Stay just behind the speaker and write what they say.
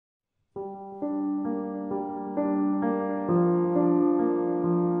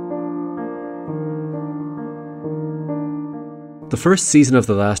The first season of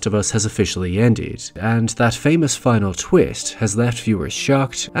The Last of Us has officially ended, and that famous final twist has left viewers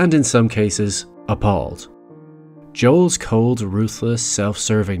shocked and in some cases, appalled. Joel's cold, ruthless,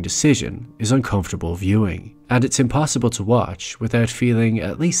 self-serving decision is uncomfortable viewing, and it's impossible to watch without feeling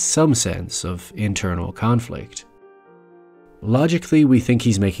at least some sense of internal conflict. Logically, we think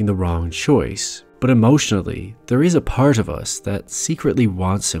he's making the wrong choice, but emotionally, there is a part of us that secretly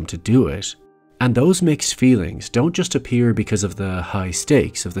wants him to do it. And those mixed feelings don't just appear because of the high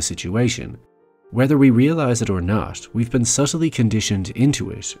stakes of the situation. Whether we realize it or not, we've been subtly conditioned into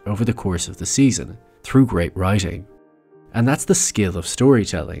it over the course of the season, through great writing. And that's the skill of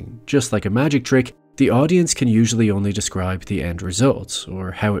storytelling. Just like a magic trick, the audience can usually only describe the end result, or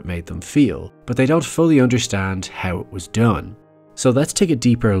how it made them feel, but they don't fully understand how it was done. So let's take a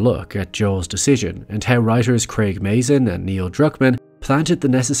deeper look at Joel's decision and how writers Craig Mazin and Neil Druckmann planted the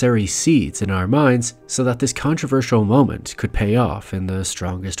necessary seeds in our minds so that this controversial moment could pay off in the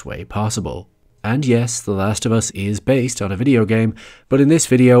strongest way possible. And yes, The Last of Us is based on a video game, but in this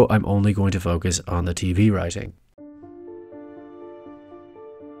video I'm only going to focus on the TV writing.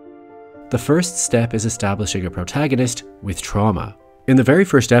 The first step is establishing a protagonist with trauma. In the very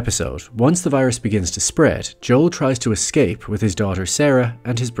first episode, once the virus begins to spread, Joel tries to escape with his daughter Sarah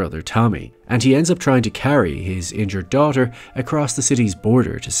and his brother Tommy, and he ends up trying to carry his injured daughter across the city's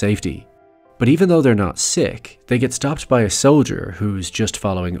border to safety. But even though they're not sick, they get stopped by a soldier who's just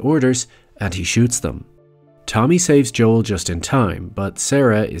following orders, and he shoots them. Tommy saves Joel just in time, but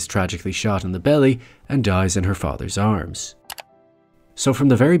Sarah is tragically shot in the belly and dies in her father's arms. So from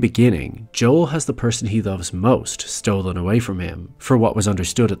the very beginning, Joel has the person he loves most stolen away from him, for what was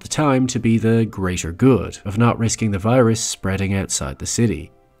understood at the time to be the greater good of not risking the virus spreading outside the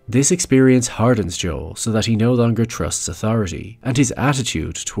city. This experience hardens Joel so that he no longer trusts authority, and his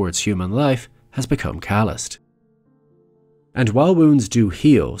attitude towards human life has become calloused. And while wounds do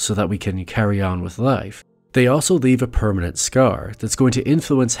heal so that we can carry on with life, they also leave a permanent scar that's going to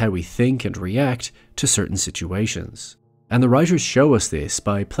influence how we think and react to certain situations. And the writers show us this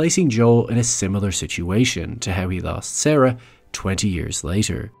by placing Joel in a similar situation to how he lost Sarah 20 years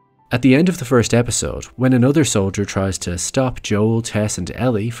later. At the end of the first episode, when another soldier tries to stop Joel, Tess and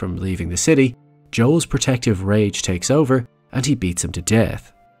Ellie from leaving the city, Joel's protective rage takes over and he beats him to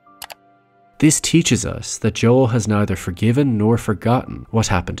death. This teaches us that Joel has neither forgiven nor forgotten what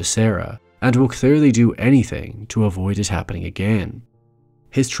happened to Sarah, and will clearly do anything to avoid it happening again.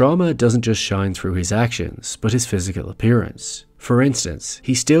 His trauma doesn't just shine through his actions, but his physical appearance. For instance,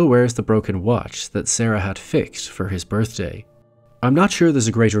 he still wears the broken watch that Sarah had fixed for his birthday. I'm not sure there's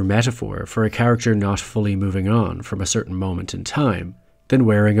a greater metaphor for a character not fully moving on from a certain moment in time than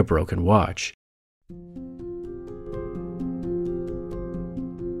wearing a broken watch.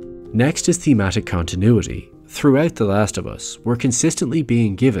 Next is thematic continuity. Throughout The Last of Us, we're consistently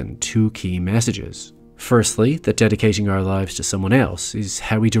being given two key messages. Firstly, that dedicating our lives to someone else is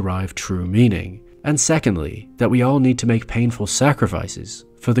how we derive true meaning, and secondly, that we all need to make painful sacrifices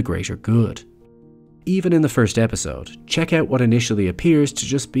for the greater good. Even in the first episode, check out what initially appears to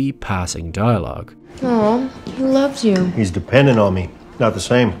just be passing dialogue. Aw, he loves you. He's dependent on me. Not the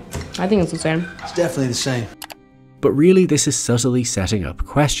same. I think it's the same. It's definitely the same. But really, this is subtly setting up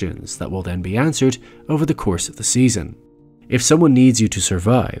questions that will then be answered over the course of the season. If someone needs you to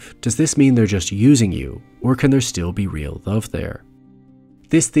survive, does this mean they're just using you, or can there still be real love there?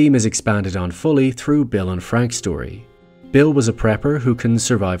 This theme is expanded on fully through Bill and Frank's story. Bill was a prepper who can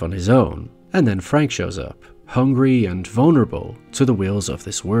survive on his own, and then Frank shows up, hungry and vulnerable to the wills of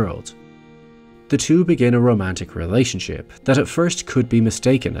this world. The two begin a romantic relationship that at first could be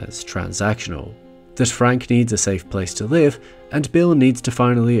mistaken as transactional, that Frank needs a safe place to live, and Bill needs to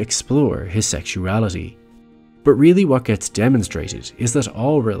finally explore his sexuality. But really what gets demonstrated is that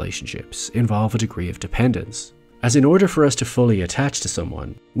all relationships involve a degree of dependence, as in order for us to fully attach to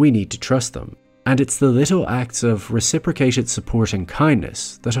someone, we need to trust them, and it's the little acts of reciprocated support and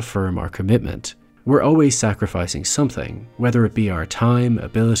kindness that affirm our commitment. We're always sacrificing something, whether it be our time,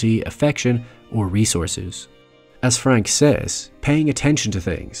 ability, affection, or resources. As Frank says, paying attention to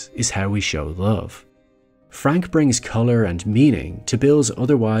things is how we show love. Frank brings colour and meaning to Bill's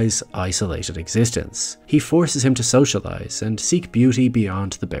otherwise isolated existence. He forces him to socialise and seek beauty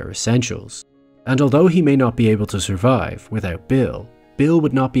beyond the bare essentials. And although he may not be able to survive without Bill, Bill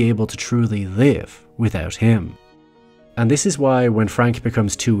would not be able to truly live without him. And this is why when Frank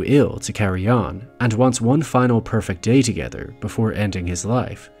becomes too ill to carry on and wants one final perfect day together before ending his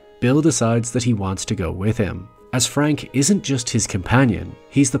life, Bill decides that he wants to go with him. As Frank isn't just his companion,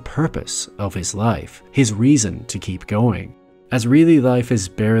 he's the purpose of his life, his reason to keep going. As really life is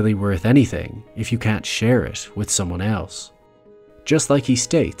barely worth anything if you can't share it with someone else. just like he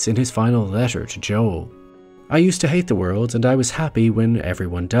states in his final letter to Joel. "I used to hate the world and I was happy when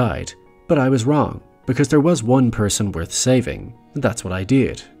everyone died, but I was wrong, because there was one person worth saving, and that's what I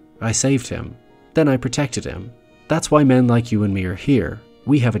did. I saved him. Then I protected him. That's why men like you and me are here.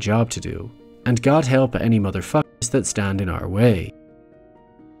 We have a job to do. And God help any motherfuckers that stand in our way."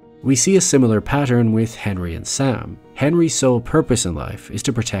 We see a similar pattern with Henry and Sam. Henry's sole purpose in life is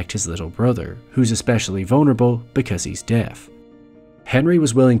to protect his little brother, who's especially vulnerable because he's deaf. Henry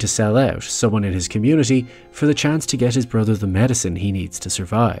was willing to sell out someone in his community for the chance to get his brother the medicine he needs to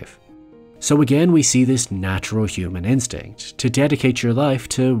survive. So again, we see this natural human instinct to dedicate your life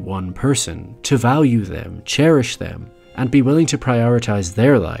to one person, to value them, cherish them, and be willing to prioritize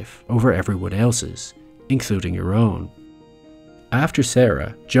their life over everyone else's, including your own. After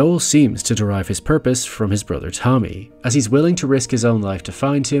Sarah, Joel seems to derive his purpose from his brother Tommy, as he's willing to risk his own life to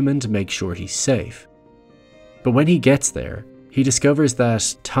find him and make sure he's safe. But when he gets there, he discovers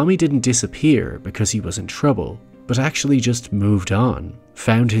that Tommy didn't disappear because he was in trouble, but actually just moved on,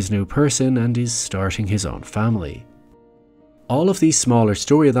 found his new person, and is starting his own family. All of these smaller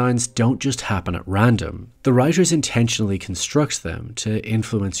storylines don't just happen at random. The writers intentionally construct them to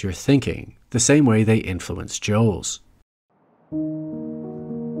influence your thinking, the same way they influence Joel's.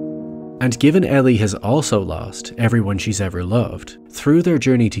 And given Ellie has also lost everyone she's ever loved, through their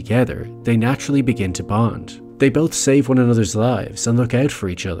journey together, they naturally begin to bond. They both save one another's lives and look out for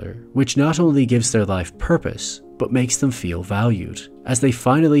each other, which not only gives their life purpose, but makes them feel valued, as they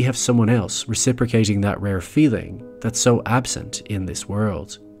finally have someone else reciprocating that rare feeling that's so absent in this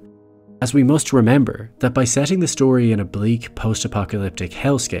world. As we must remember that by setting the story in a bleak post-apocalyptic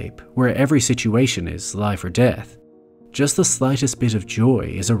hellscape where every situation is life or death, just the slightest bit of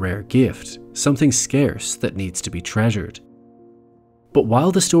joy is a rare gift, something scarce that needs to be treasured. But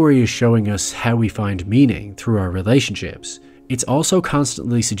while the story is showing us how we find meaning through our relationships, it's also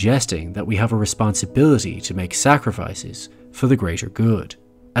constantly suggesting that we have a responsibility to make sacrifices for the greater good.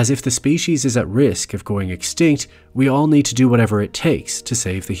 As if the species is at risk of going extinct, we all need to do whatever it takes to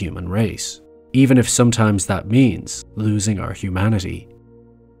save the human race, even if sometimes that means losing our humanity.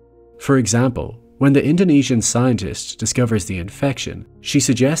 For example, when the Indonesian scientist discovers the infection, she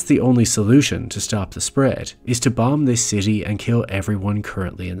suggests the only solution to stop the spread is to bomb this city and kill everyone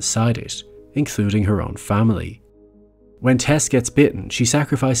currently inside it, including her own family. When Tess gets bitten, she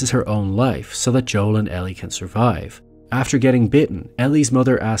sacrifices her own life so that Joel and Ellie can survive. After getting bitten, Ellie's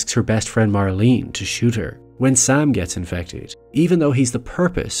mother asks her best friend Marlene to shoot her. When Sam gets infected, even though he's the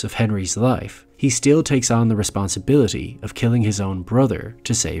purpose of Henry's life, he still takes on the responsibility of killing his own brother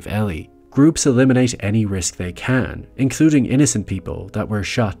to save Ellie. Groups eliminate any risk they can, including innocent people that were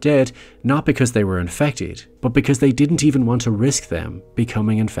shot dead not because they were infected, but because they didn't even want to risk them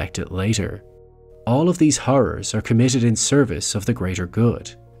becoming infected later. All of these horrors are committed in service of the greater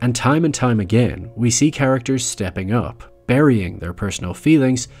good, and time again we see characters stepping up, burying their personal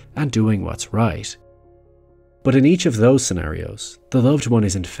feelings and doing what's right. But in each of those scenarios, the loved one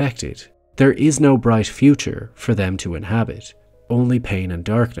is infected. There is no bright future for them to inhabit, only pain and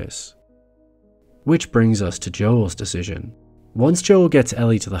darkness. Which brings us to Joel's decision. Once Joel gets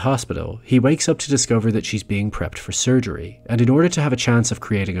Ellie to the hospital, he wakes up to discover that she's being prepped for surgery, and in order to have a chance of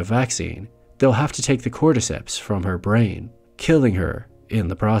creating a vaccine, they'll have to take the cordyceps from her brain, killing her in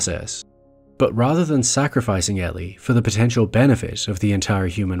the process. But rather than sacrificing Ellie for the potential benefit of the entire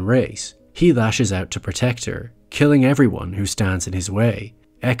human race, he lashes out to protect her, killing everyone who stands in his way,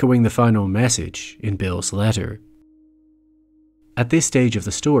 echoing the final message in Bill's letter. At this stage of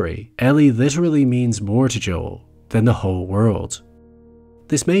the story, Ellie literally means more to Joel than the whole world.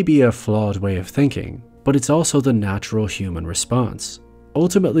 This may be a flawed way of thinking, but it's also the natural human response.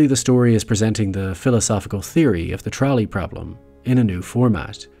 Ultimately, the story is presenting the philosophical theory of the trolley problem in a new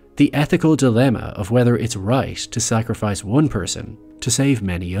format, the ethical dilemma of whether it's right to sacrifice one person to save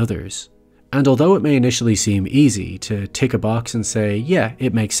many others. And although it may initially seem easy to tick a box and say, yeah,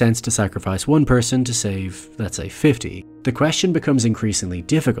 it makes sense to sacrifice one person to save, let's say, 50, the question becomes increasingly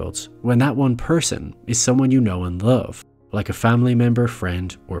difficult when that one person is someone you know and love, like a family member,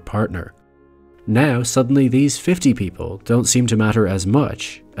 friend, or partner. Now, suddenly these 50 people don't seem to matter as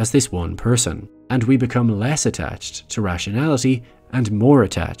much as this one person, and we become less attached to rationality and more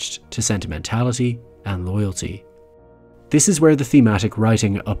attached to sentimentality and loyalty. This is where the thematic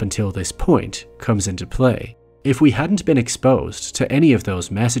writing up until this point comes into play. If we hadn't been exposed to any of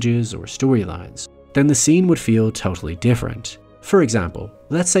those messages or storylines, then the scene would feel totally different. For example,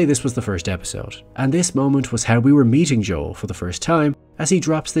 let's say this was the first episode, and this moment was how we were meeting Joel for the first time as he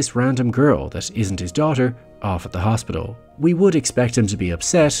drops this random girl that isn't his daughter off at the hospital. We would expect him to be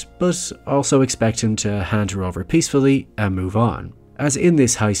upset, but also expect him to hand her over peacefully and move on. As in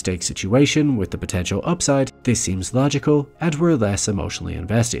this high-stakes situation with the potential upside, this seems logical and we're less emotionally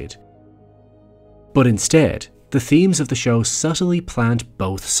invested. But instead, the themes of the show subtly plant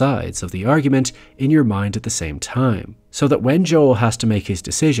both sides of the argument in your mind at the same time, so that when Joel has to make his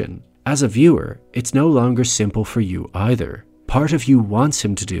decision, as a viewer, it's no longer simple for you either. Part of you wants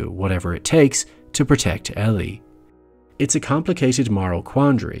him to do whatever it takes to protect Ellie. It's a complicated moral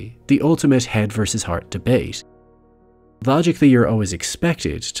quandary, the ultimate head versus heart debate. Logically, you're always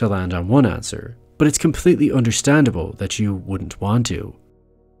expected to land on one answer, but it's completely understandable that you wouldn't want to.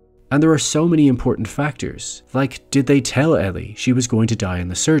 And there are so many important factors, like did they tell Ellie she was going to die in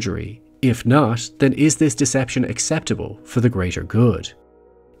the surgery? If not, then is this deception acceptable for the greater good?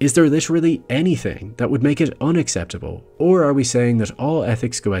 Is there literally anything that would make it unacceptable, or are we saying that all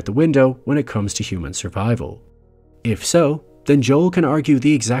ethics go out the window when it comes to human survival? If so, then Joel can argue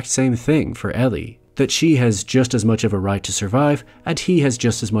the exact same thing for Ellie, that she has just as much of a right to survive, and he has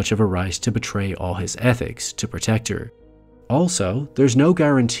just as much of a right to betray all his ethics to protect her. Also, there's no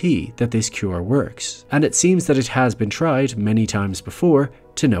guarantee that this cure works, and it seems that it has been tried many times before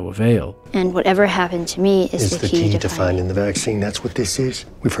to no avail. And whatever happened to me is the key to finding the vaccine. That's what this is.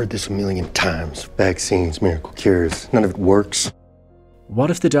 We've heard this a million times. Vaccines, miracle cures, none of it works. What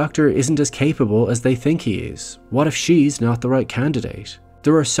if the doctor isn't as capable as they think he is? What if she's not the right candidate?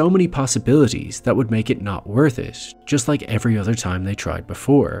 There are so many possibilities that would make it not worth it, just like every other time they tried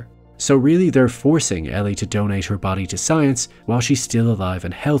before. So really they're forcing Ellie to donate her body to science while she's still alive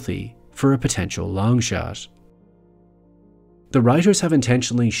and healthy for a potential long shot. The writers have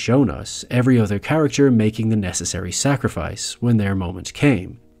intentionally shown us every other character making the necessary sacrifice when their moment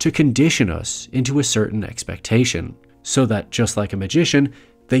came, to condition us into a certain expectation, so that just like a magician,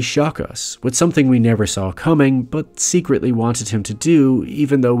 they shock us with something we never saw coming but secretly wanted him to do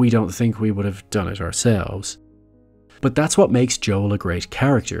even though we don't think we would have done it ourselves. But that's what makes Joel a great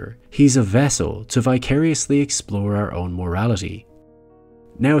character. He's a vessel to vicariously explore our own morality.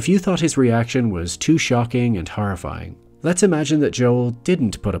 Now, if you thought his reaction was too shocking and horrifying, let's imagine that Joel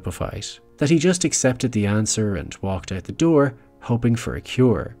didn't put up a fight, that he just accepted the answer and walked out the door, hoping for a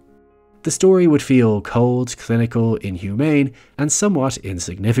cure. The story would feel cold, clinical, inhumane, and somewhat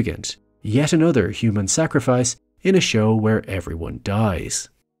insignificant. Yet another human sacrifice in a show where everyone dies.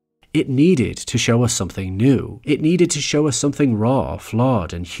 It needed to show us something new. It needed to show us something raw,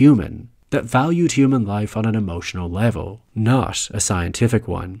 flawed, and human, that valued human life on an emotional level, not a scientific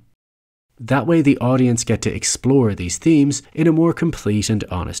one. That way the audience get to explore these themes in a more complete and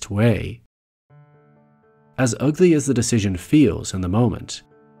honest way. As ugly as the decision feels in the moment,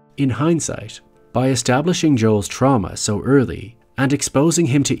 in hindsight, by establishing Joel's trauma so early and exposing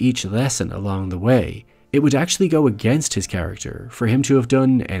him to each lesson along the way, it would actually go against his character for him to have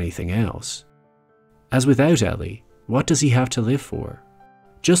done anything else. As without Ellie, what does he have to live for?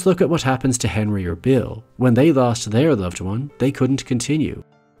 Just look at what happens to Henry or Bill. When they lost their loved one, they couldn't continue.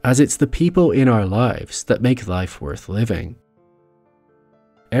 As it's the people in our lives that make life worth living.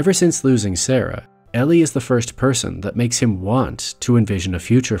 Ever since losing Sarah, Ellie is the first person that makes him want to envision a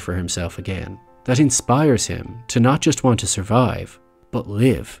future for himself again, that inspires him to not just want to survive, but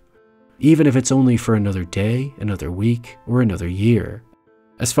live. Even if it's only for another day, another week, or another year.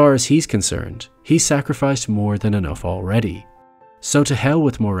 As far as he's concerned, he's sacrificed more than enough already. So to hell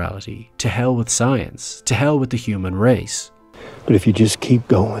with morality, to hell with science, to hell with the human race. But if you just keep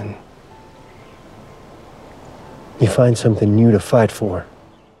going, you find something new to fight for.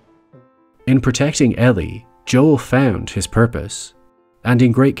 In protecting Ellie, Joel found his purpose. And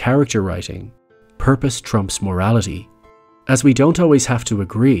in great character writing, purpose trumps morality. As we don't always have to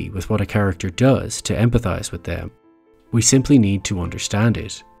agree with what a character does to empathize with them, we simply need to understand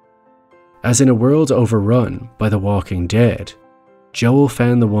it. As in a world overrun by the Walking Dead, Joel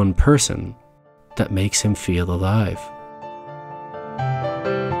found the one person that makes him feel alive.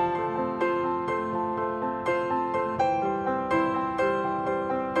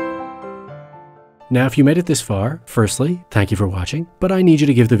 Now, if you made it this far, firstly, thank you for watching, but I need you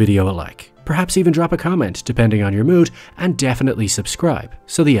to give the video a like. Perhaps even drop a comment, depending on your mood, and definitely subscribe,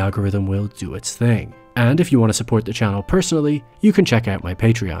 so the algorithm will do its thing. And if you want to support the channel personally, you can check out my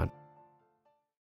Patreon.